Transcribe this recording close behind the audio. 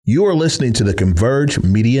You are listening to the Converge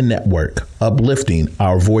Media Network, uplifting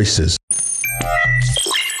our voices.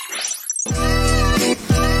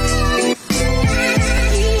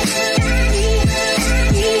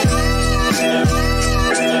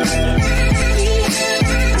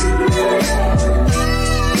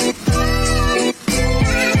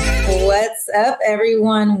 What's up,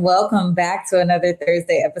 everyone? Welcome back to another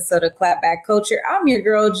Thursday episode of Clapback Culture. I'm your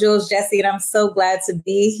girl, Jules Jessie, and I'm so glad to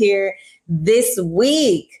be here this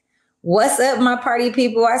week. What's up, my party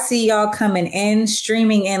people? I see y'all coming in,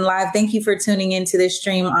 streaming in live. Thank you for tuning into this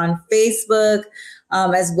stream on Facebook,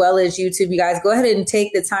 as well as YouTube. You guys, go ahead and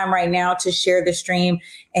take the time right now to share the stream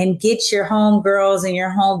and get your homegirls and your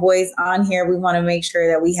homeboys on here. We want to make sure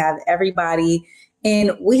that we have everybody,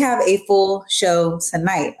 and we have a full show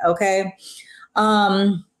tonight, okay?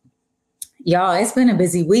 Y'all, it's been a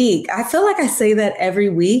busy week. I feel like I say that every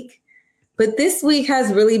week, but this week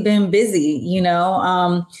has really been busy,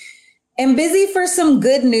 and busy for some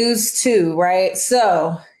good news too, right?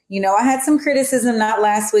 So, I had some criticism, not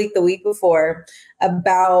last week, the week before,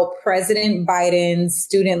 about President Biden's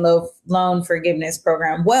student loan forgiveness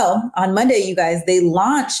program. Well, on Monday, you guys, they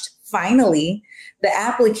launched finally the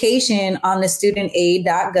application on the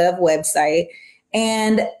studentaid.gov website.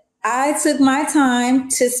 And I took my time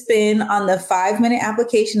to spend on the 5-minute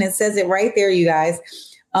application. It says it right there, you guys,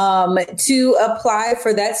 to apply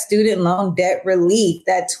for that student loan debt relief,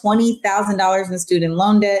 that $20,000 in student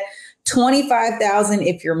loan debt, $25,000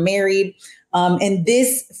 if you're married. And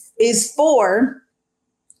this is for,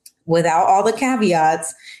 without all the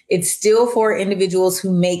caveats, it's still for individuals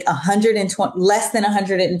who make less than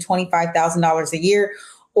 $125,000 a year,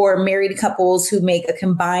 or married couples who make a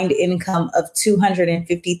combined income of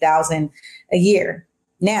 $250,000 a year.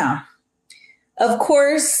 Now, of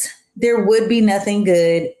course, there would be nothing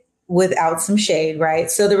good without some shade, right?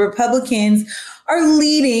 So the Republicans are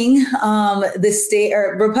leading the state,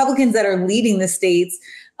 or Republicans that are leading the states,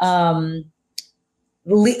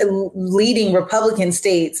 leading Republican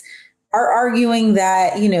states, are arguing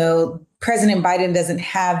that, President Biden doesn't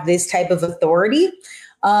have this type of authority.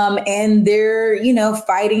 And they're,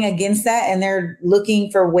 fighting against that. And they're looking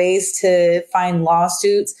for ways to find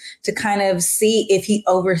lawsuits to kind of see if he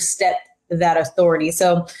overstepped that authority.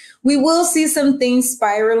 So we will see some things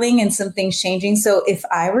spiraling and some things changing. So if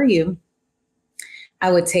I were you,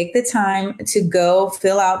 I would take the time to go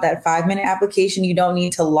fill out that 5-minute application. You don't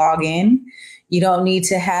need to log in. You don't need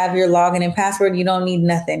to have your login and password. You don't need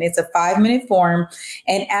nothing. It's a 5-minute form.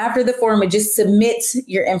 And after the form, it just submits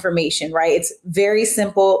your information, right? It's very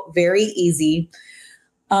simple, very easy.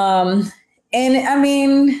 And I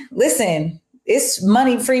mean, listen, it's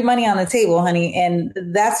free money on the table, honey. And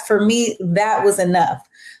that's, for me, that was enough.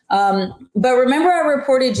 But remember, I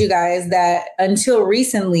reported you guys that until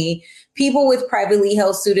recently, people with privately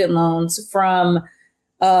held student loans from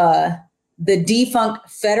the defunct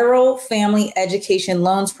Federal Family Education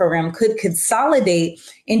Loans Program could consolidate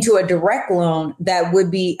into a direct loan that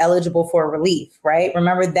would be eligible for relief, right?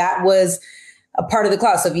 Remember, that was a part of the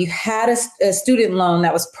clause. So if you had a student loan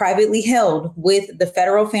that was privately held with the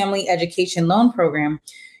Federal Family Education Loan Program,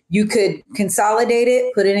 you could consolidate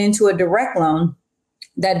it, put it into a direct loan.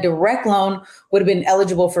 That direct loan would have been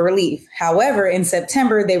eligible for relief. However, in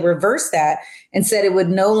September, they reversed that and said it would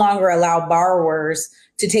no longer allow borrowers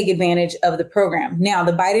to take advantage of the program. Now,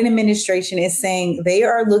 the Biden administration is saying they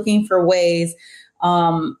are looking for ways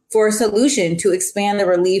for a solution to expand the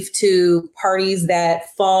relief to parties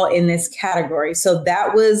that fall in this category. So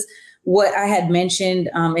that was what I had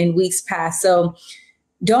mentioned in weeks past. So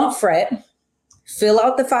don't fret. Fill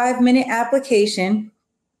out the 5-minute application.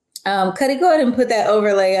 Cuddy, go ahead and put that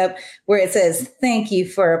overlay up where it says, thank you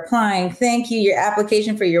for applying. Thank you. Your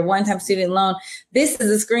application for your one-time student loan. This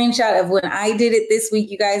is a screenshot of when I did it this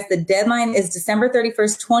week. You guys, the deadline is December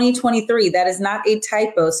 31st, 2023. That is not a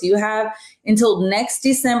typo. So you have until next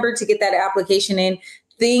December to get that application in.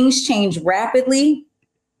 Things change rapidly.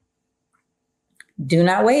 Do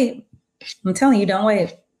not wait. I'm telling you, don't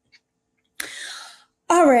wait.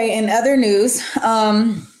 All right. In other news,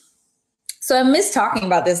 so I missed talking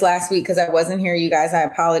about this last week because I wasn't here, you guys. I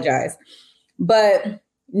apologize. But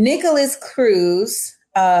Nikolas Cruz,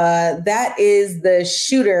 that is the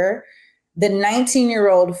shooter, the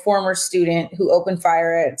 19-year-old former student who opened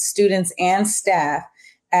fire at students and staff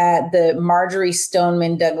at the Marjory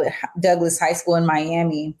Stoneman Douglas High School in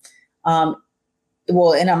Miami. In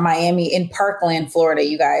Parkland, Florida,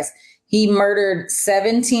 you guys. He murdered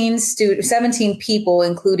 17 people,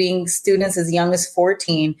 including students as young as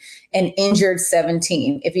 14, and injured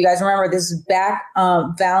 17. If you guys remember, this is back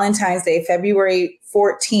Valentine's Day, February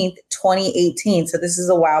 14th, 2018. So this is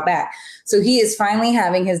a while back. So he is finally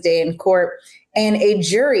having his day in court, and a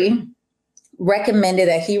jury recommended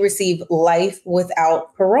that he receive life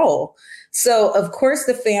without parole. So, of course,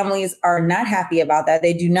 the families are not happy about that.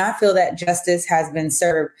 They do not feel that justice has been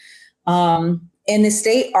served. And the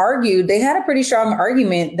state argued, they had a pretty strong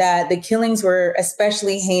argument that the killings were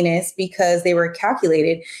especially heinous because they were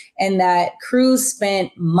calculated, and that Cruz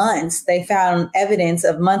spent months. They found evidence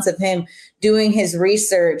of months of him doing his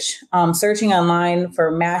research, searching online for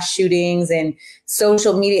mass shootings and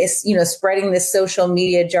social media, spreading this social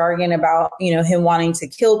media jargon about, him wanting to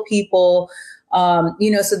kill people.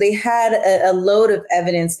 So they had a load of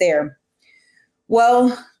evidence there.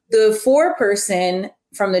 Well, the foreperson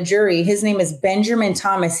from the jury, his name is Benjamin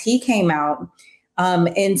Thomas. He came out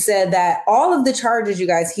and said that all of the charges, you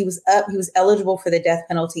guys, he was eligible for the death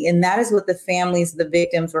penalty. And that is what the families of the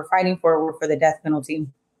victims were fighting for, were for the death penalty.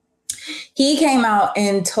 He came out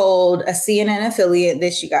and told a CNN affiliate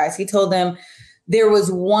this, you guys. He told them there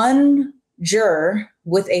was one juror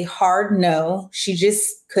with a hard no. She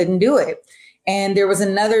just couldn't do it. And there was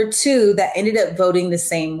another two that ended up voting the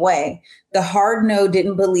same way. The hard no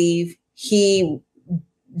didn't believe, he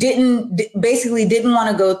didn't want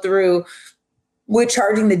to go through with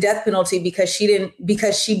charging the death penalty because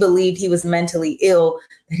she believed he was mentally ill,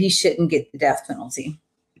 that he shouldn't get the death penalty.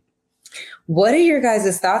 What are your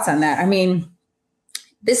guys' thoughts on that? I mean,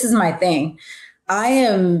 this is my thing. I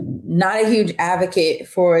am not a huge advocate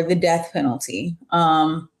for the death penalty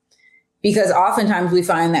because oftentimes we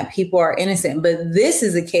find that people are innocent, but this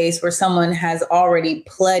is a case where someone has already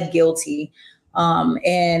pled guilty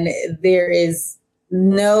and there is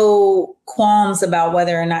no qualms about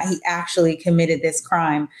whether or not he actually committed this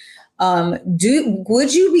crime.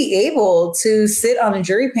 Would you be able to sit on a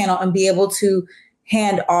jury panel and be able to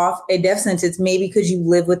hand off a death sentence? Maybe because you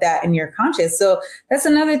live with that in your conscience. So that's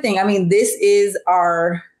another thing. I mean, this is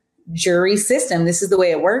our jury system. This is the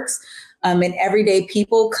way it works. And everyday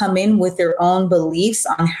people come in with their own beliefs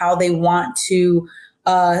on how they want to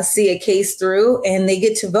see a case through, and they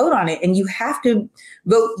get to vote on it. And you have to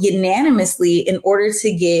vote unanimously in order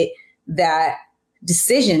to get that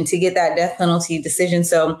decision, to get that death penalty decision.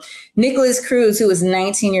 So Nikolas Cruz, who was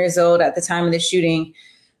 19 years old at the time of the shooting,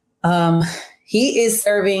 he is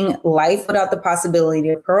serving life without the possibility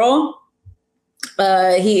of parole.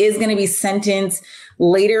 He is going to be sentenced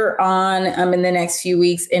later on in the next few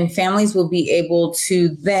weeks, and families will be able to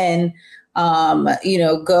then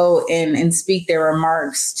go and speak their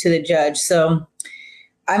remarks to the judge. So,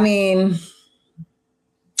 I mean,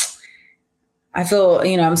 I feel,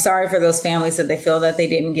 I'm sorry for those families that they feel that they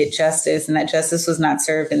didn't get justice and that justice was not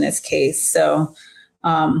served in this case. So,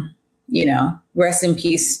 rest in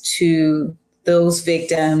peace to those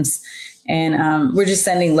victims. And we're just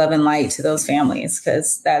sending love and light to those families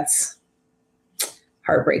because that's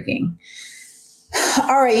heartbreaking.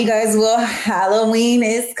 All right, you guys. Well, Halloween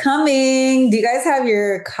is coming. Do you guys have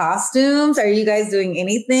your costumes? Are you guys doing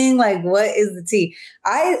anything? Like, what is the tea?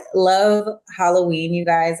 I love Halloween, you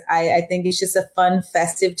guys. I think it's just a fun,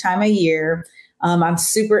 festive time of year. I'm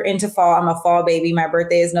super into fall. I'm a fall baby. My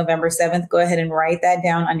birthday is November 7th. Go ahead and write that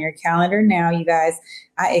down on your calendar now, you guys.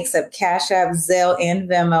 I accept Cash App, Zelle, and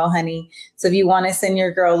Venmo, honey. So if you want to send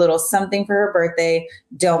your girl a little something for her birthday,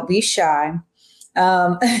 don't be shy.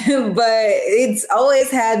 But it's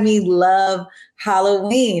always had me love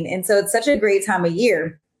Halloween. And so it's such a great time of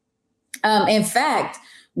year. In fact,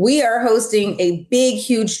 we are hosting a big,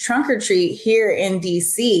 huge trunk or treat here in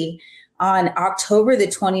DC on October the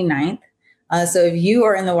 29th. So if you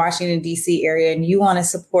are in the Washington, D.C. area and you want to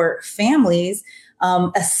support families,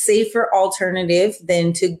 a safer alternative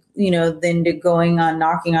than to going on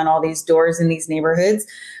knocking on all these doors in these neighborhoods,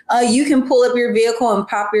 you can pull up your vehicle and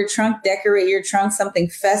pop your trunk, decorate your trunk, something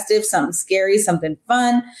festive, something scary, something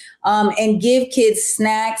fun, and give kids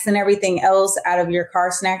snacks and everything else out of your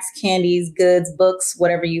car, snacks, candies, goods, books,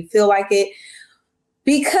 whatever you feel like it.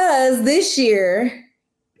 Because this year,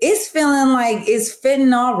 it's feeling like it's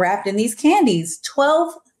fentanyl wrapped in these candies.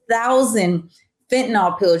 12,000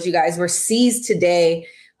 fentanyl pills, you guys, were seized today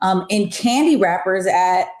in candy wrappers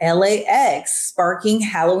at LAX, sparking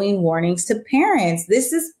Halloween warnings to parents.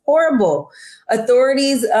 This is horrible.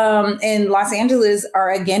 Authorities in Los Angeles are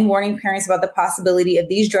again warning parents about the possibility of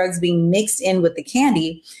these drugs being mixed in with the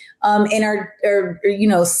candy. And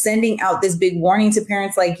are sending out this big warning to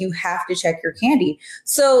parents, like, you have to check your candy.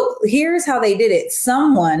 So here's how they did it.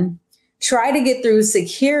 Someone tried to get through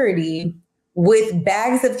security with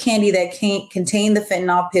bags of candy that contained the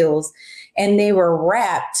fentanyl pills, and they were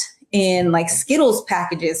wrapped in like Skittles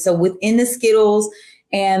packages. So within the Skittles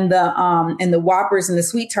and the Whoppers and the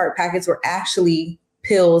Sweet Tart packets were actually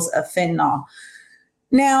pills of fentanyl.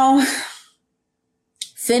 Now,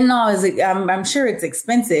 fentanyl is, I'm sure it's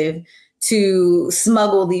expensive to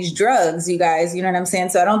smuggle these drugs, you guys, you know what I'm saying?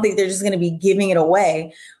 So I don't think they're just going to be giving it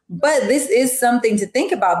away. But this is something to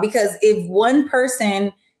think about, because if one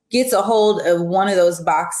person gets a hold of one of those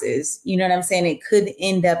boxes, you know what I'm saying, it could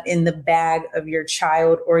end up in the bag of your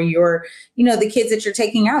child or your, you know, the kids that you're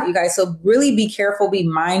taking out, you guys. So really be careful, be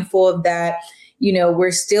mindful of that. You know,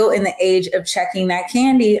 we're still in the age of checking that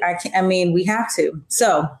candy. I mean, we have to.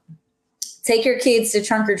 So take your kids to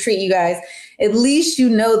trunk or treat, you guys. At least you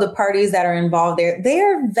know the parties that are involved there. They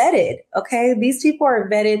are vetted, okay? These people are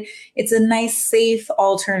vetted. It's a nice, safe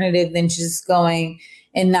alternative than just going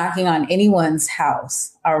and knocking on anyone's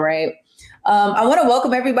house, all right? I want to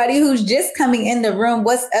welcome everybody who's just coming in the room.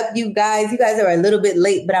 What's up, you guys? You guys are a little bit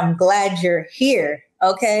late, but I'm glad you're here,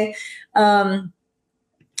 okay?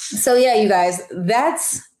 So yeah, you guys,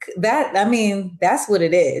 that's what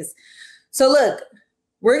it is. So look,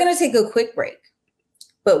 we're going to take a quick break,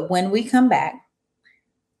 but when we come back,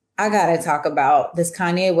 I got to talk about this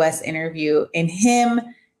Kanye West interview and him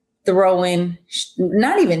throwing,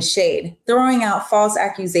 not even shade, throwing out false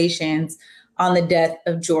accusations on the death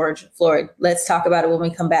of George Floyd. Let's talk about it when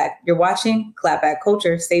we come back. You're watching Clapback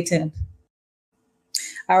Culture. Stay tuned.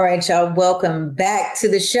 All right, y'all. Welcome back to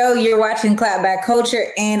the show. You're watching Clapback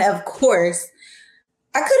Culture. And of course,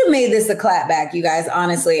 I could have made this a clapback, you guys,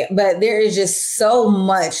 honestly, but there is just so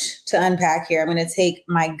much to unpack here. I'm going to take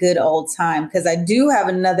my good old time because I do have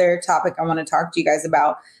another topic I want to talk to you guys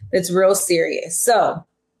about that's real serious. So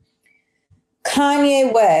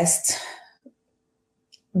Kanye West,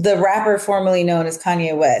 the rapper formerly known as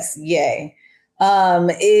Kanye West, yay,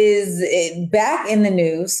 is back in the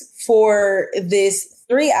news for this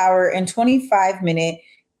 3-hour and 25-minute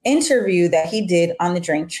interview that he did on the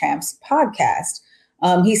Drink Champs podcast.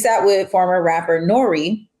 He sat with former rapper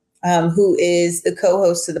Nori, who is the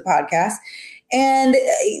co-host of the podcast. And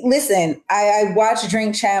listen, I watch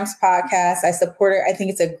Drink Champs podcast. I support it. I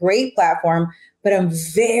think it's a great platform, but I'm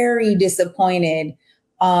very disappointed,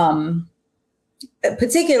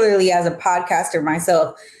 particularly as a podcaster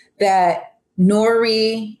myself, that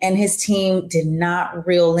Nori and his team did not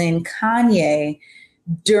reel in Kanye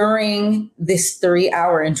during this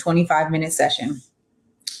 3-hour and 25-minute session.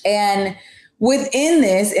 And within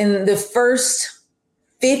this, in the first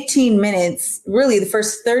 15 minutes, really the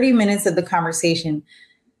first 30 minutes of the conversation,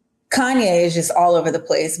 Kanye is just all over the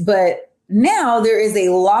place. But now there is a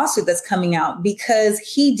lawsuit that's coming out because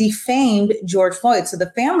he defamed George Floyd. So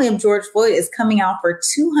the family of George Floyd is coming out for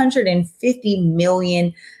 $250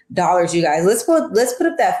 million, you guys. Let's put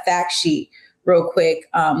up that fact sheet real quick,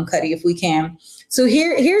 Cuddy, if we can. So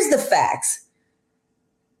here's the facts.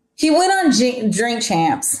 He went on Drink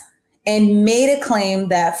Champs and made a claim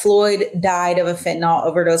that Floyd died of a fentanyl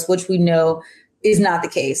overdose, which we know is not the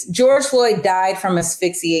case. George Floyd died from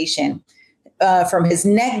asphyxiation, from his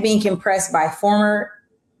neck being compressed by former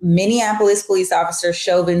Minneapolis police officer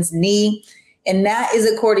Chauvin's knee. And that is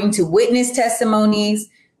according to witness testimonies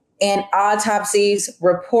and autopsies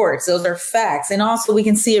reports. Those are facts. And also we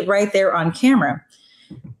can see it right there on camera.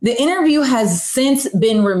 The interview has since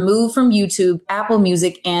been removed from YouTube, Apple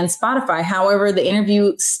Music, and Spotify. However, the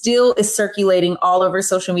interview still is circulating all over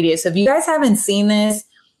social media. So if you guys haven't seen this,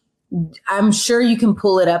 I'm sure you can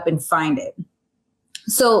pull it up and find it.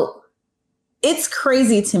 So it's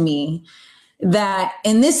crazy to me that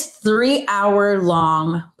in this 3-hour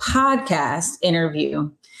long podcast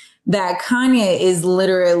interview, that Kanye is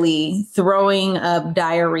literally throwing up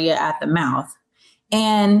diarrhea at the mouth.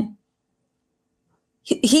 And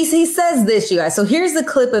he says this, you guys. So here's the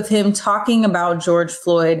clip of him talking about George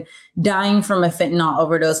Floyd dying from a fentanyl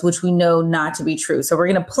overdose, which we know not to be true. So we're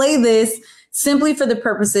going to play this simply for the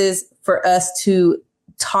purposes for us to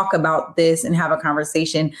talk about this and have a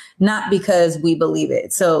conversation, not because we believe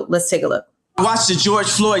it. So let's take a look. I watched the George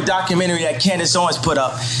Floyd documentary that Candace Owens put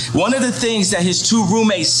up. One of the things that his two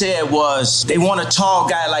roommates said was they want a tall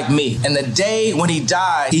guy like me. And the day when he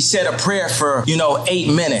died, he said a prayer for,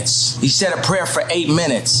 8 minutes. He said a prayer for 8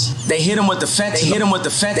 minutes. They hit him with the fentanyl.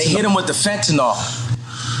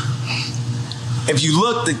 If you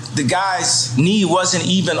look, the guy's knee wasn't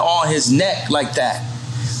even on his neck like that.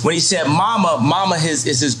 When he said mama is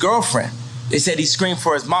his girlfriend. They said he screamed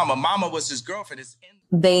for his mama. Mama was his girlfriend.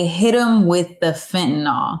 They hit him with the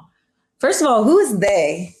fentanyl. First of all, who is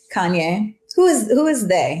they, Kanye? Who is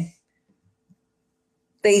they?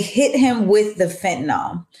 they hit him with the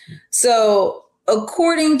fentanyl. So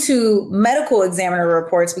according to medical examiner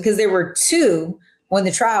reports, because there were two when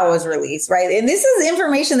the trial was released, right? And this is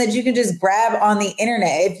information that you can just grab on the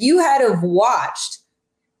internet. If you had have watched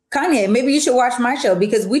Kanye, maybe you should watch my show,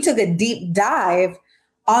 because we took a deep dive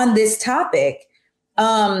on this topic.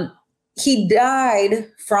 He died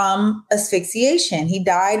from asphyxiation. He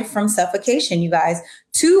died from suffocation, you guys.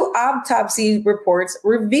 2 autopsy reports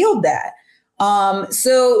revealed that.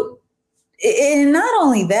 So, and not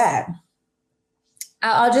only that,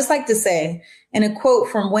 I'll just like to say, in a quote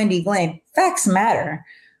from Wendy Glenn, facts matter.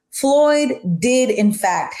 Floyd did, in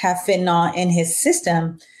fact, have fentanyl in his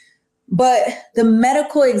system, but the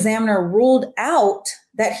medical examiner ruled out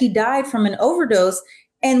that he died from an overdose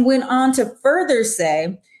and went on to further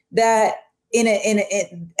say that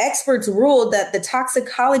experts ruled that the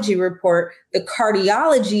toxicology report, the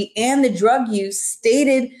cardiology, and the drug use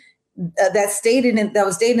that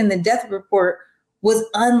was stated in the death report was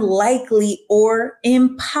unlikely or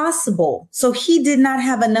impossible. So he did not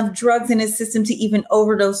have enough drugs in his system to even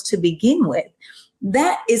overdose to begin with.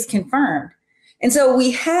 That is confirmed. And so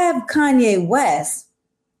we have Kanye West,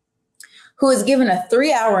 who is given a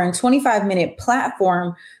 3-hour and 25-minute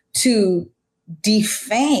platform to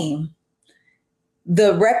defame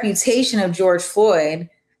the reputation of George Floyd,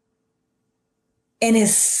 and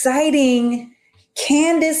is citing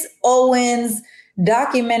Candace Owens'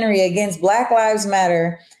 documentary against Black Lives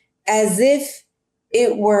Matter as if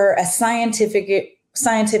it were a scientific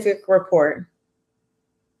report.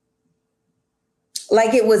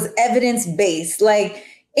 Like it was evidence-based. Like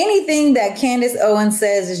anything that Candace Owens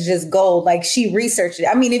says is just gold. Like she researched it.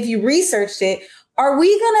 I mean, if you researched it, are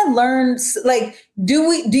we going to learn, like, do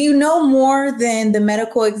you know more than the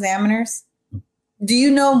medical examiners? Do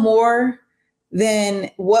you know more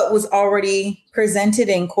than what was already presented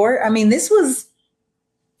in court? I mean, this was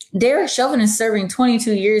Derek Chauvin is serving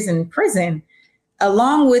 22 years in prison,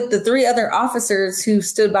 along with the 3 other officers who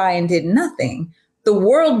stood by and did nothing. The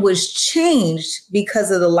world was changed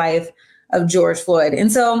because of the life of George Floyd.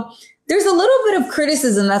 And so there's a little bit of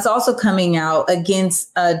criticism that's also coming out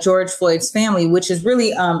against George Floyd's family, which is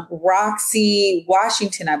really Roxy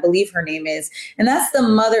Washington, I believe her name is. And that's the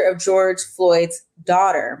mother of George Floyd's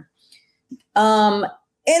daughter. And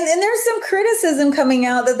there's some criticism coming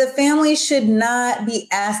out that the family should not be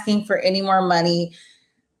asking for any more money,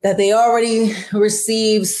 that they already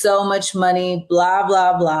received so much money, blah,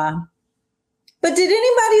 blah, blah. But did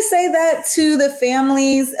anybody say that to the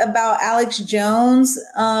families about Alex Jones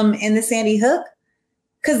and the Sandy Hook?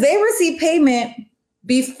 Because they received payment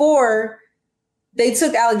before they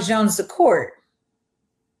took Alex Jones to court.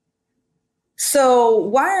 So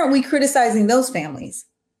why aren't we criticizing those families?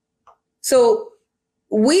 So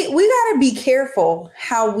we got to be careful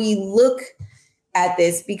how we look at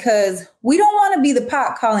this, because we don't want to be the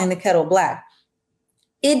pot calling the kettle black.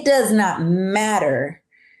 It does not matter.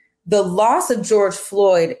 The loss of George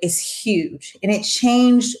Floyd is huge, and it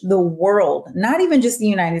changed the world, not even just the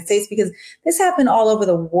United States, because this happened all over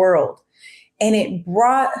the world. And it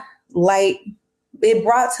brought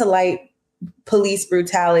to light police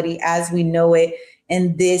brutality as we know it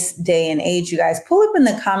in this day and age. You guys, pull up in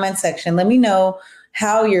the comment section. Let me know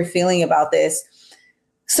how you're feeling about this.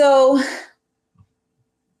 So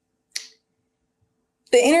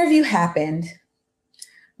the interview happened.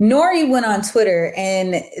 Nori went on Twitter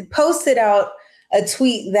and posted out a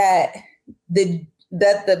tweet that the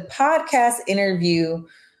podcast interview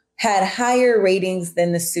had higher ratings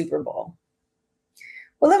than the Super Bowl.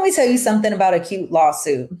 Well, let me tell you something about a cute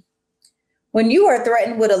lawsuit. When you are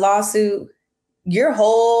threatened with a lawsuit, your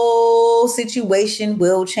whole situation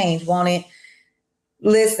will change, won't it?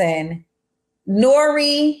 Listen,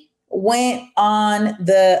 Nori went on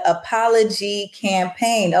the apology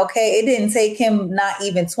campaign. Okay. It didn't take him not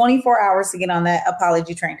even 24 hours to get on that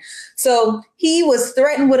apology train. So he was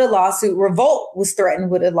threatened with a lawsuit. Revolt was threatened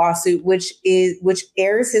with a lawsuit, which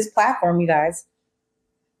airs his platform, you guys.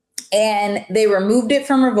 And they removed it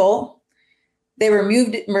from Revolt. They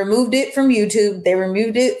removed it from YouTube. They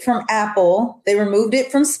removed it from Apple. They removed it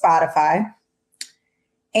from Spotify.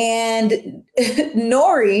 And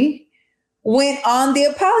Nori went on the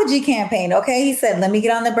apology campaign. Okay. He said, let me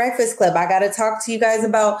get on the Breakfast Club. I got to talk to you guys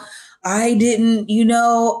about, it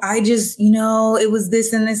was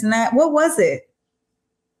this and this and that. What was it?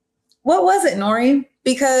 What was it, Nori?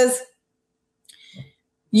 Because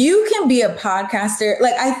you can be a podcaster.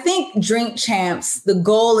 Like, I think Drink Champs, the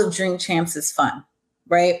goal of Drink Champs is fun,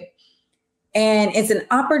 right? And it's an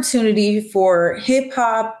opportunity for hip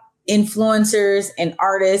hop influencers and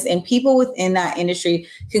artists and people within that industry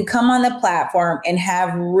can come on the platform and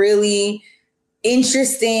have really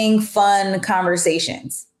interesting, fun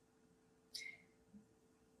conversations.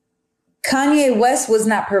 Kanye West was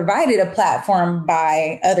not provided a platform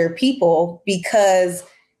by other people because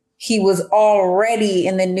he was already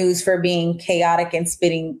in the news for being chaotic and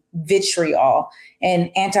spitting vitriol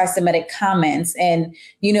and anti-Semitic comments. And,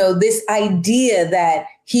 you know, this idea that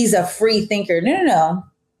he's a free thinker. No.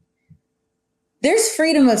 There's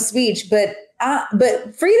freedom of speech, but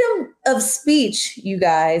freedom of speech, you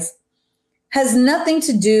guys, has nothing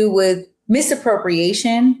to do with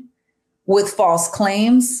misappropriation, with false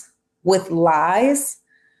claims, with lies.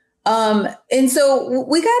 And so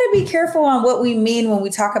we got to be careful on what we mean when we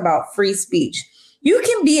talk about free speech. You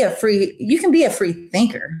can be a free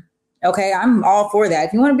thinker. Okay. I'm all for that.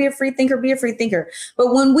 If you want to be a free thinker, be a free thinker.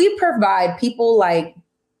 But when we provide people like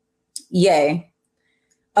Ye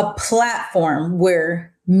a platform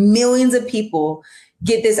where millions of people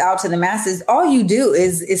get this out to the masses, all you do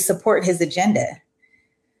is support his agenda.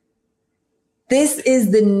 This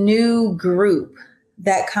is the new group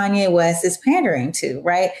that Kanye West is pandering to,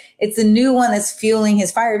 right? It's a new one that's fueling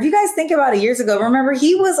his fire. If you guys think about it, years ago, remember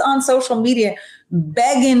he was on social media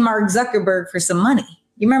begging Mark Zuckerberg for some money.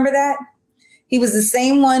 You remember that? He was the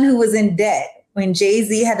same one who was in debt when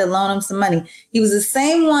Jay-Z had to loan him some money. He was the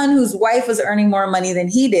same one whose wife was earning more money than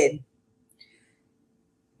he did.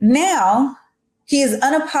 Now he is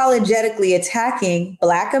unapologetically attacking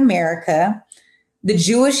Black America, the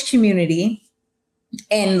Jewish community,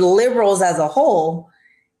 and liberals as a whole.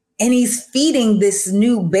 And he's feeding this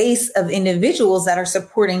new base of individuals that are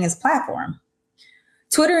supporting his platform.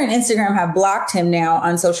 Twitter and Instagram have blocked him now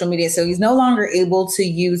on social media, so he's no longer able to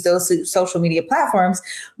use those social media platforms.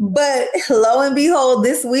 But lo and behold,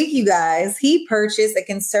 this week, you guys, he purchased a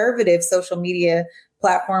conservative social media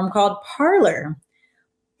platform called Parler.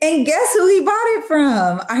 And guess who he bought it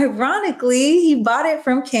from? Ironically, he bought it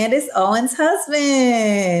from Candace Owens'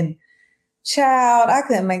 husband. Child, I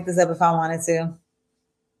couldn't make this up if I wanted to.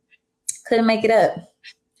 Couldn't make it up.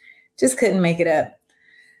 Just couldn't make it up.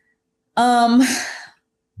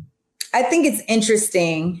 I think it's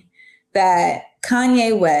interesting that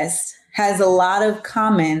Kanye West has a lot of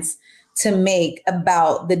comments to make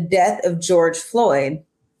about the death of George Floyd.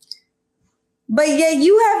 But yet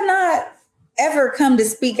you have not ever come to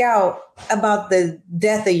speak out about the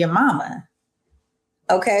death of your mama.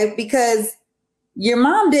 Okay? Because your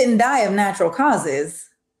mom didn't die of natural causes.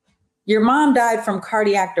 Your mom died from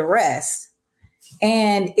cardiac arrest.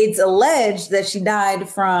 And it's alleged that she died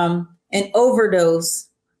from an overdose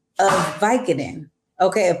of Vicodin,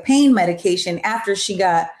 okay, a pain medication after she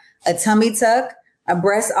got a tummy tuck, a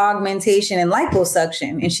breast augmentation, and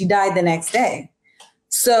liposuction, and she died the next day.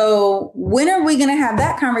 So when are we going to have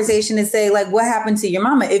that conversation to say, like, what happened to your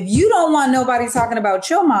mama? If you don't want nobody talking about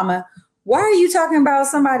your mama, why are you talking about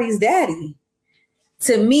somebody's daddy?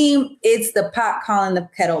 To me, it's the pot calling the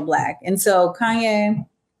kettle black. And so, Kanye,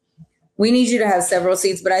 we need you to have several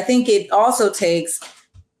seats, but I think it also takes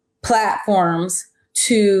platforms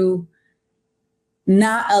to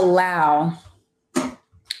not allow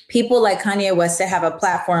people like Kanye West to have a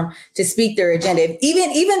platform to speak their agenda.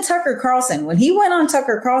 Even Tucker Carlson, when he went on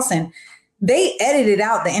Tucker Carlson, they edited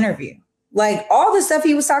out the interview. Like all the stuff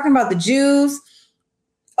he was talking about, the Jews,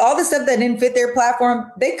 all the stuff that didn't fit their platform,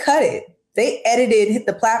 they cut it. They edited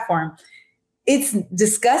the platform. It's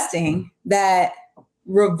disgusting that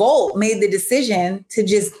Revolt made the decision to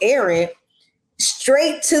just air it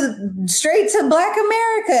straight to Black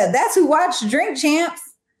America. That's who watched Drink Champs.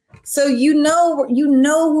 So you know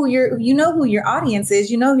who your audience is,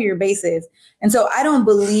 you know who your base is. And so I don't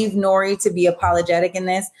believe Nori to be apologetic in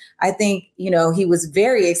this. I think, he was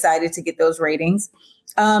very excited to get those ratings.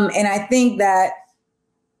 And I think that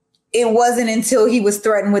it wasn't until he was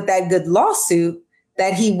threatened with that good lawsuit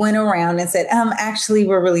that he went around and said, actually,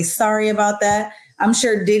 we're really sorry about that. I'm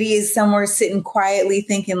sure Diddy is somewhere sitting quietly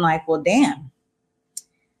thinking like, well, damn,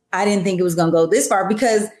 I didn't think it was going to go this far,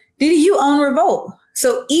 because Diddy, you own Revolt.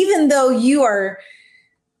 So even though you are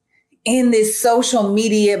in this social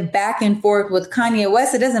media back and forth with Kanye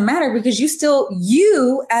West, it doesn't matter, because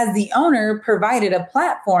you as the owner provided a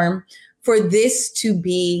platform for this to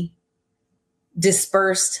be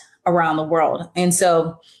dispersed around the world. And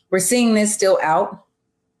so we're seeing this still out.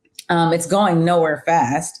 It's going nowhere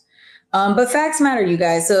fast. But facts matter, you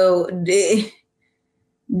guys. So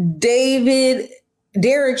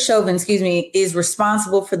Derek Chauvin, is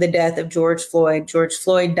responsible for the death of George Floyd. George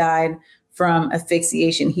Floyd died from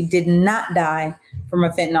asphyxiation. He did not die from a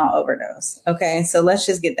fentanyl overdose. Okay, so let's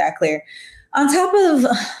just get that clear. On top of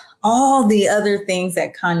all the other things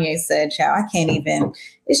that Kanye said, child, I can't even,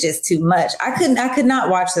 it's just too much. I could not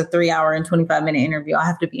watch the 3 hour and 25 minute interview. I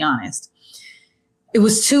have to be honest. It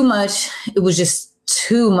was too much. It was just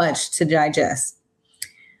too much to digest.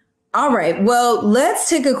 All right. Well, let's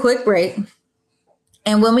take a quick break.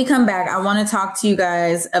 And when we come back, I want to talk to you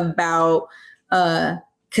guys about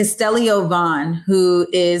Castelio Vaughn, who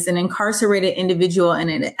is an incarcerated individual in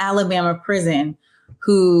an Alabama prison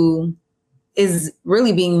who is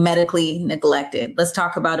really being medically neglected. Let's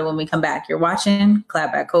talk about it when we come back. You're watching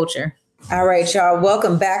Clapback Culture. All right, y'all.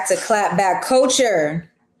 Welcome back to Clapback Culture.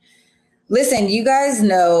 Listen, you guys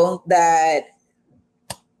know that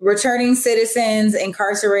returning citizens,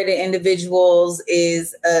 incarcerated individuals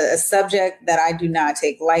is a subject that I do not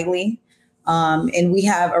take lightly. And we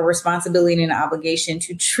have a responsibility and an obligation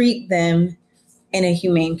to treat them in a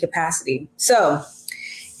humane capacity. So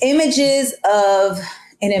images of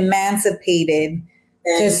an emancipated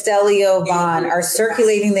Castelio Vaughn are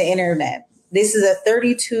circulating the internet. This is a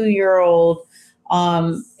 32-year-old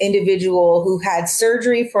individual who had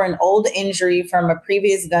surgery for an old injury from a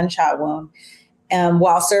previous gunshot wound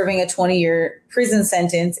while serving a 20-year prison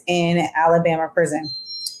sentence in Alabama prison.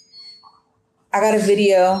 I got a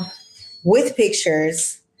video with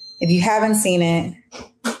pictures. If you haven't seen it,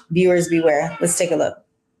 viewers beware. Let's take a look.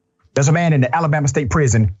 There's a man in the Alabama State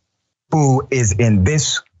Prison who is in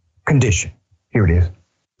this condition. Here it is.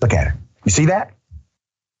 Look at it. You see that?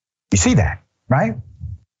 You see that, right?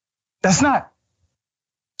 That's not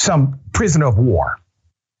some prisoner of war.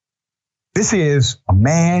 This is a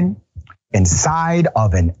man inside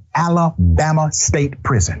of an Alabama state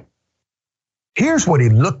prison. Here's what he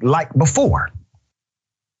looked like before.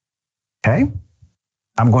 Okay?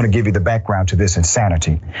 I'm going to give you the background to this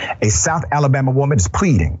insanity. A South Alabama woman is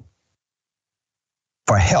pleading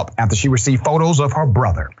for help after she received photos of her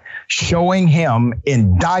brother showing him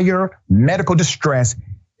in dire medical distress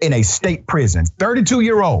in a state prison.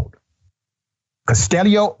 32-year-old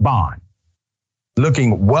Castelio Vaughn,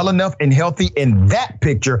 looking well enough and healthy in that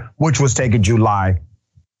picture, which was taken July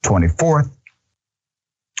 24th.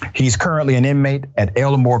 He's currently an inmate at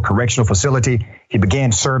Elmore Correctional Facility. He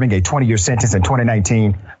began serving a 20-year sentence in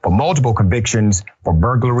 2019 for multiple convictions for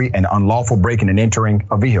burglary and unlawful breaking and entering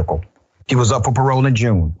a vehicle. He was up for parole in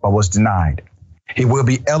June, but was denied. He will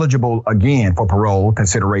be eligible again for parole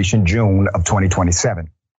consideration June of 2027.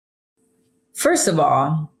 First of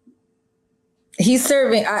all, he's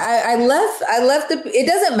serving. I left the. It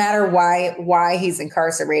doesn't matter why he's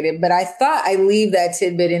incarcerated, but I thought I leave that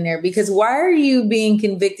tidbit in there because why are you being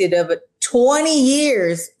convicted of 20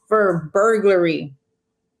 years for burglary?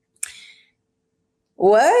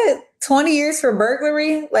 What? 20 years for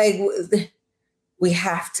burglary? Like we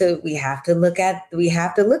have to look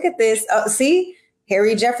at this. Oh, see,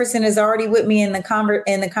 Harry Jefferson is already with me in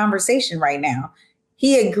the conversation right now.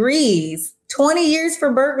 He agrees. 20 years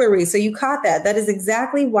for burglary. So you caught that. That is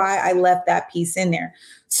exactly why I left that piece in there.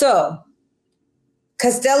 So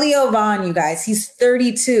Castelio Vaughn, you guys, he's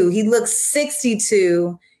 32. He looks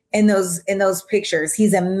 62 in those pictures.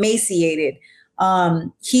 He's emaciated.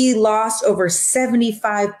 He lost over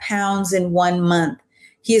 75 pounds in 1 month.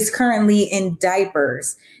 He is currently in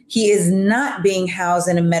diapers. He is not being housed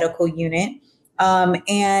in a medical unit.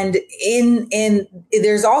 And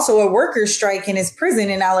there's also a workers' strike in his prison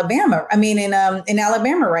in Alabama. In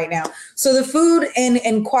Alabama right now. So the food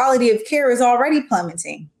and quality of care is already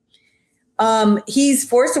plummeting. He's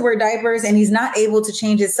forced to wear diapers and he's not able to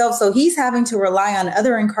change himself. So he's having to rely on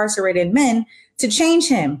other incarcerated men to change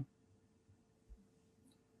him.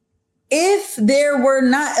 If there were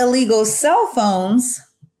not illegal cell phones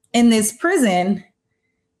in this prison,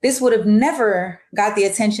 this would have never got the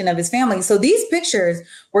attention of his family. So these pictures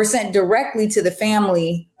were sent directly to the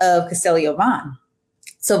family of Castelio Vaughn.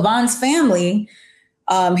 So Vaughn's family,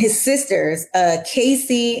 his sisters,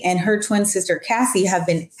 Casey and her twin sister, Cassie, have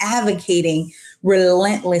been advocating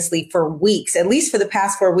relentlessly for weeks, at least for the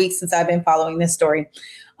past 4 weeks since I've been following this story.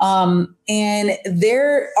 And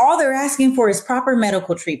all they're asking for is proper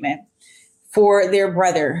medical treatment for their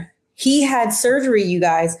brother. He had surgery, you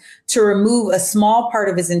guys, to remove a small part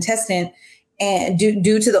of his intestine and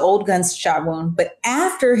due to the old gunshot wound. But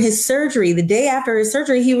after his surgery, the day after his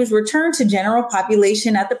surgery, he was returned to general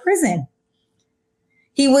population at the prison.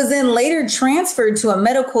 He was then later transferred to a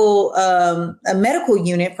medical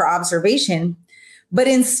unit for observation. But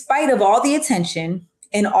in spite of all the attention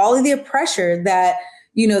and all of the pressure that,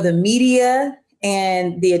 the media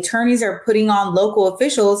and the attorneys are putting on local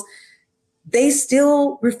officials, they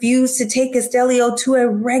still refuse to take Castelio to a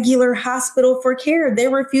regular hospital for care. They're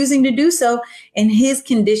refusing to do so, and his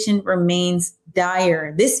condition remains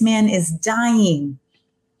dire. This man is dying.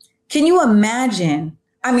 Can you imagine?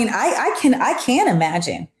 I can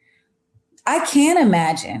imagine. I can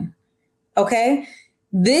imagine. Okay.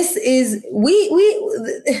 This is,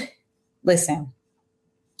 listen,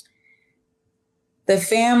 the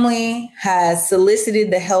family has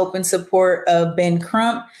solicited the help and support of Ben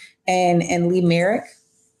Crump and Lee Merrick.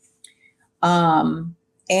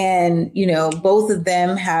 And, you know, both of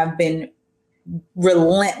them have been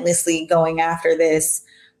relentlessly going after this,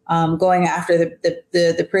 going after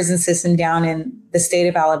the prison system down in the state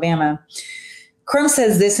of Alabama. Crump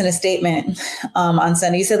says this in a statement on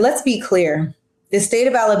Sunday. He said, "Let's be clear. The state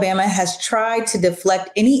of Alabama has tried to deflect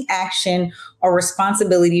any action or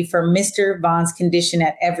responsibility for Mr. Vaughn's condition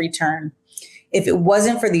at every turn. If it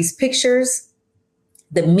wasn't for these pictures,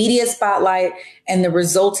 the media spotlight, and the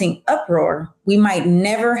resulting uproar, we might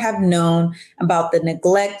never have known about the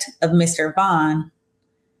neglect of Mr. Vaughn,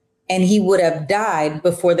 and he would have died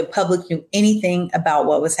before the public knew anything about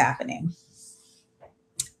what was happening."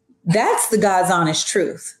 That's the God's honest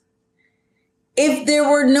truth. If there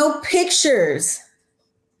were no pictures,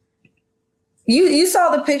 you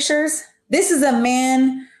saw the pictures. This is a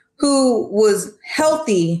man who was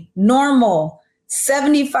healthy, normal,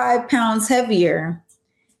 75 pounds heavier.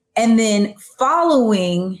 And then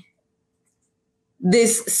following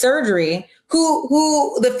this surgery,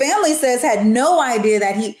 who the family says had no idea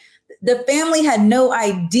the family had no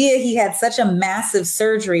idea he had such a massive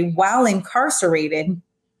surgery while incarcerated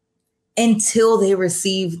until they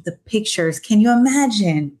received the pictures. Can you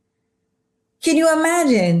imagine? Can you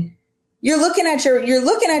imagine? You're looking at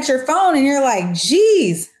your phone and you're like,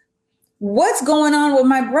 geez, what's going on with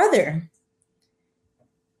my brother?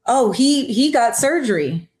 Oh, he got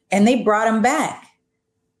surgery and they brought him back.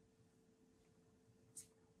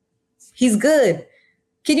 He's good.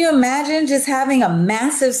 Can you imagine just having a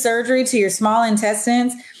massive surgery to your small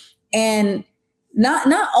intestines? And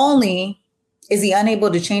not only is he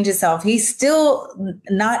unable to change himself, he's still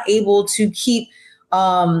not able to keep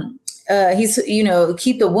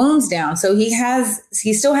keep the wounds down. So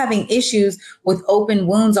he's still having issues with open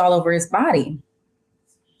wounds all over his body.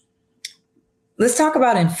 Let's talk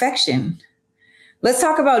about infection. Let's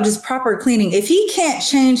talk about just proper cleaning. If he can't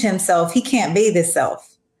change himself, he can't bathe himself.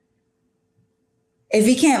 If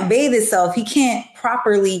he can't bathe himself, he can't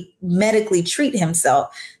properly medically treat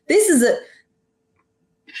himself. This is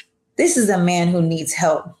a man who needs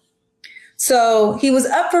help. So he was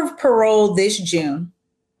up for parole this June.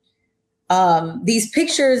 These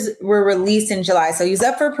pictures were released in July. So he was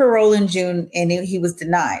up for parole in June and he was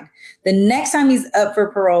denied. The next time he's up for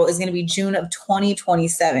parole is going to be June of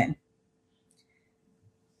 2027.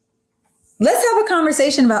 Let's have a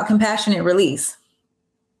conversation about compassionate release.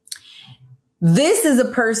 This is a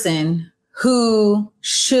person who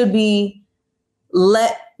should be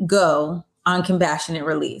let go on compassionate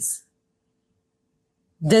release.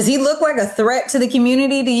 Does he look like a threat to the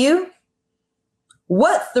community to you?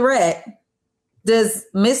 What threat does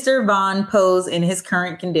Mr. Vaughn pose in his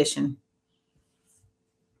current condition?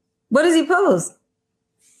 What does he pose?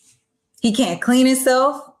 He can't clean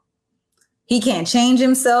himself. He can't change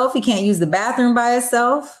himself. He can't use the bathroom by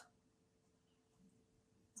himself.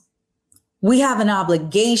 We have an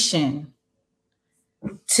obligation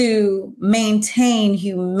to maintain a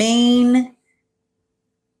humane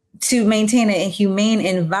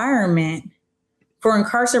environment for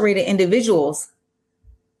incarcerated individuals.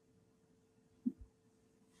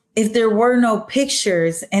 If there were no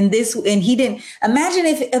pictures and he didn't, imagine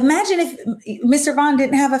if Mr. Vaughn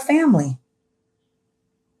didn't have a family.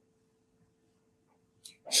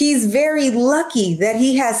 He's very lucky that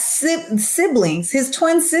he has siblings, his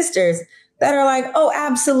twin sisters, that are like, oh,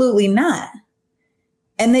 absolutely not.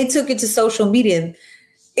 And they took it to social media.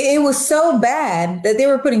 It was so bad that they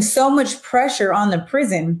were putting so much pressure on the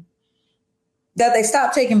prison that they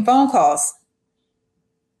stopped taking phone calls.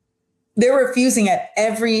 They're refusing at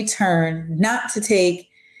every turn not to take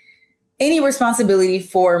any responsibility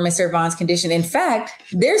for Mr. Vaughn's condition. In fact,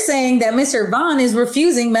 they're saying that Mr. Vaughn is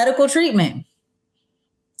refusing medical treatment.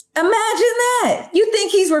 Imagine that. You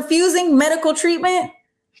think he's refusing medical treatment?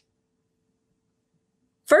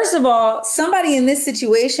 First of all, somebody in this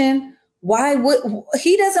situation,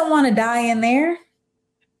 he doesn't want to die in there.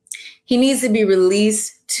 He needs to be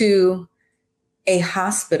released to a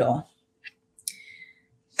hospital.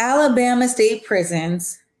 Alabama state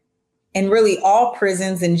prisons, and really all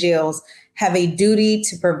prisons and jails, have a duty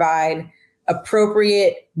to provide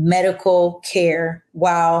appropriate medical care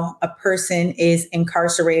while a person is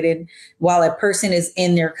incarcerated, while a person is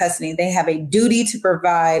in their custody. They have a duty to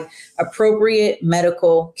provide appropriate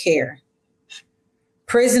medical care.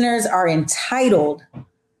 Prisoners are entitled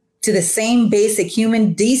to the same basic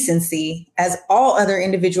human decency as all other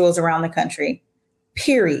individuals around the country,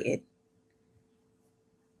 period.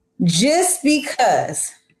 Just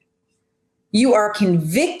because you are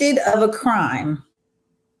convicted of a crime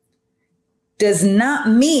does not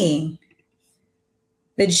mean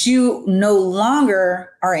that you no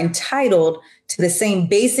longer are entitled to the same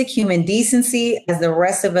basic human decency as the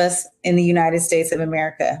rest of us in the United States of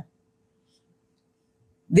America.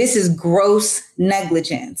 This is gross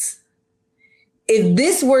negligence. If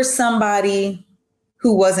this were somebody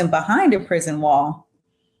who wasn't behind a prison wall,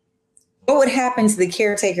 what would happen to the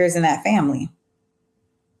caretakers in that family?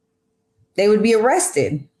 They would be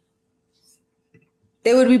arrested.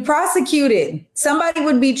 They would be prosecuted. Somebody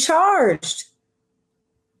would be charged.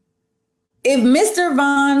 If Mr.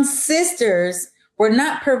 Vaughn's sisters were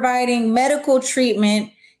not providing medical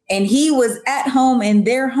treatment and he was at home in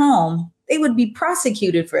their home, they would be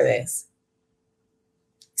prosecuted for this.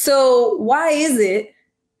 So why is it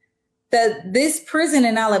that this prison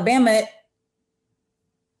in Alabama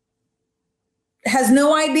has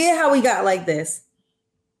no idea how we got like this,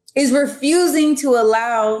 is refusing to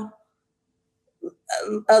allow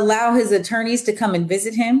his attorneys to come and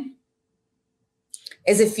visit him,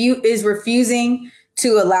 is refusing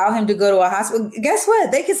to allow him to go to a hospital? Guess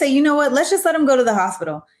what? They could say, you know what? Let's just let him go to the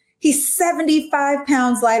hospital. He's 75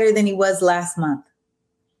 pounds lighter than he was last month.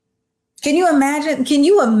 Can you imagine? Can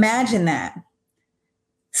you imagine that?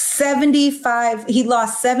 75, he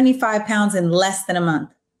lost 75 pounds in less than a month.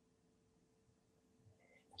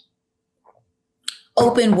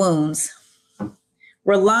 Open wounds,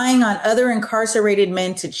 relying on other incarcerated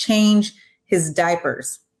men to change his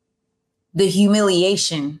diapers. The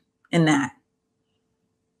humiliation in that.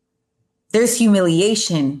 There's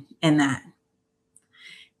humiliation in that.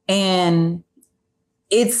 And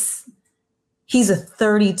he's a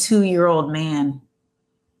 32-year-old man.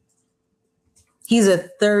 He's a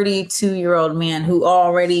 32-year-old man who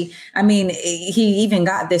already, he even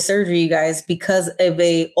got this surgery, you guys, because of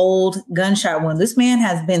a old gunshot wound. This man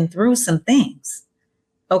has been through some things.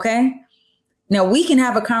 Okay. Now we can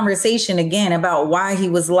have a conversation again about why he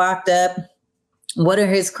was locked up. What are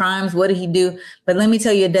his crimes? What did he do? But let me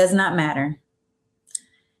tell you, it does not matter,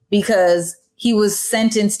 because he was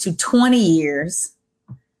sentenced to 20 years.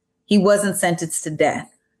 He wasn't sentenced to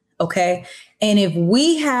death. Okay. And if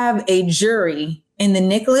we have a jury in the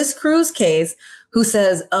Nicholas Cruz case who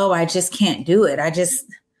says, oh, I just can't do it. I just,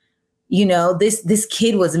 this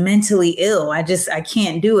kid was mentally ill. I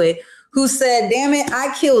can't do it. Who said, damn it,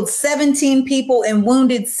 I killed 17 people and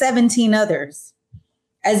wounded 17 others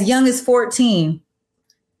as young as 14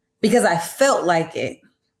 because I felt like it.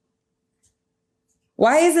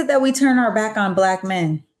 Why is it that we turn our back on Black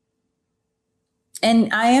men?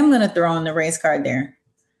 And I am going to throw in the race card there.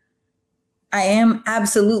 I am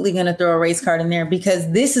absolutely going to throw a race card in there,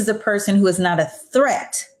 because this is a person who is not a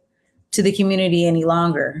threat to the community any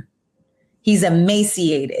longer. He's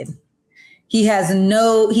emaciated. He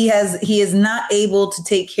is not able to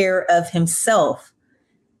take care of himself.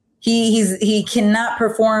 He cannot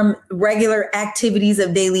perform regular activities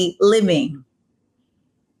of daily living.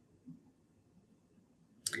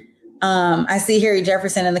 I see Harry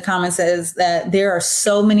Jefferson in the comments says that there are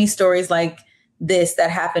so many stories like this that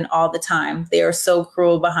happen all the time. They are so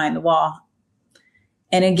cruel behind the wall.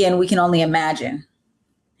 And again, we can only imagine.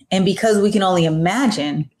 And because we can only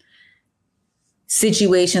imagine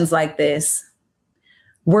situations like this,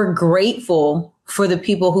 we're grateful for the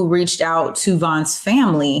people who reached out to Vaughn's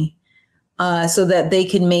family so that they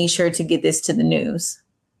could make sure to get this to the news.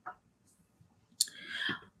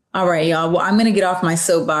 All right, y'all. Well, I'm going to get off my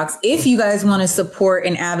soapbox. If you guys want to support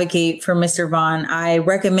and advocate for Mr. Vaughn, I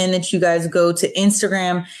recommend that you guys go to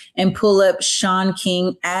Instagram and pull up Shaun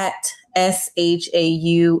King at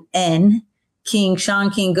SHAUN King. Shaun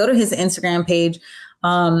King. Go to his Instagram page.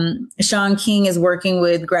 Shaun King is working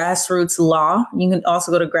with Grassroots Law. You can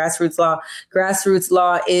also go to Grassroots Law. Grassroots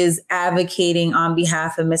Law is advocating on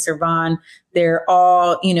behalf of Mr. Vaughn. They're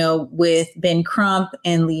all, with Ben Crump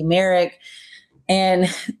and Lee Merrick.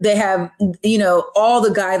 And they have, all the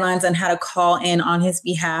guidelines on how to call in on his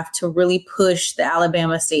behalf to really push the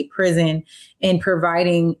Alabama State Prison in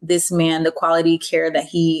providing this man the quality care that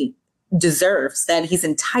he deserves, that he's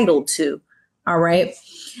entitled to. All right.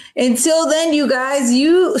 Until then, you guys,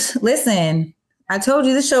 listen, I told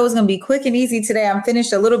you this show was going to be quick and easy today. I'm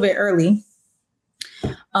finished a little bit early.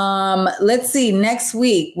 Let's see. Next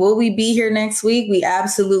week, will we be here next week? We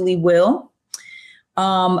absolutely will.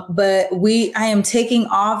 But I am taking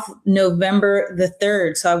off November the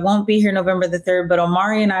 3rd. So I won't be here November the 3rd, but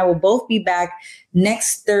Omari and I will both be back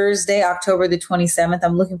next Thursday, October the 27th.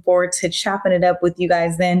 I'm looking forward to chopping it up with you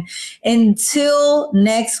guys then. Until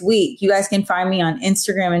next week, you guys can find me on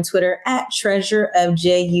Instagram and Twitter at Treasure of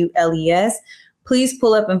JULES. please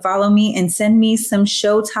pull up and follow me and send me some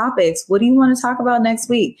show topics. What do you want to talk about next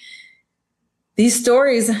week? These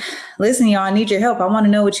stories, listen, y'all, I need your help. I want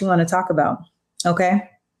to know what you want to talk about. Okay.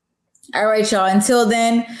 All right, y'all. Until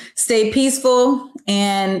then, stay peaceful.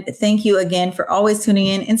 And thank you again for always tuning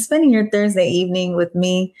in and spending your Thursday evening with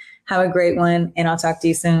me. Have a great one. And I'll talk to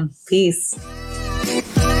you soon. Peace.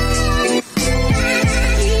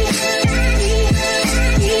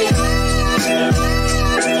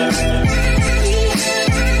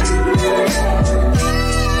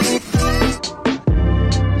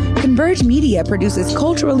 Converge Media produces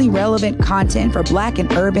culturally relevant content for Black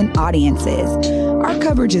and urban audiences. Our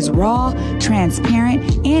coverage is raw,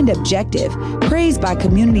 transparent, and objective, praised by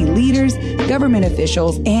community leaders, government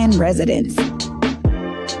officials, and residents.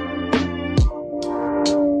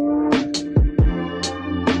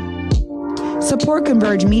 Support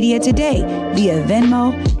Converge Media today via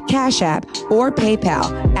Venmo, Cash App, or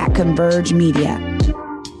PayPal at Converge Media.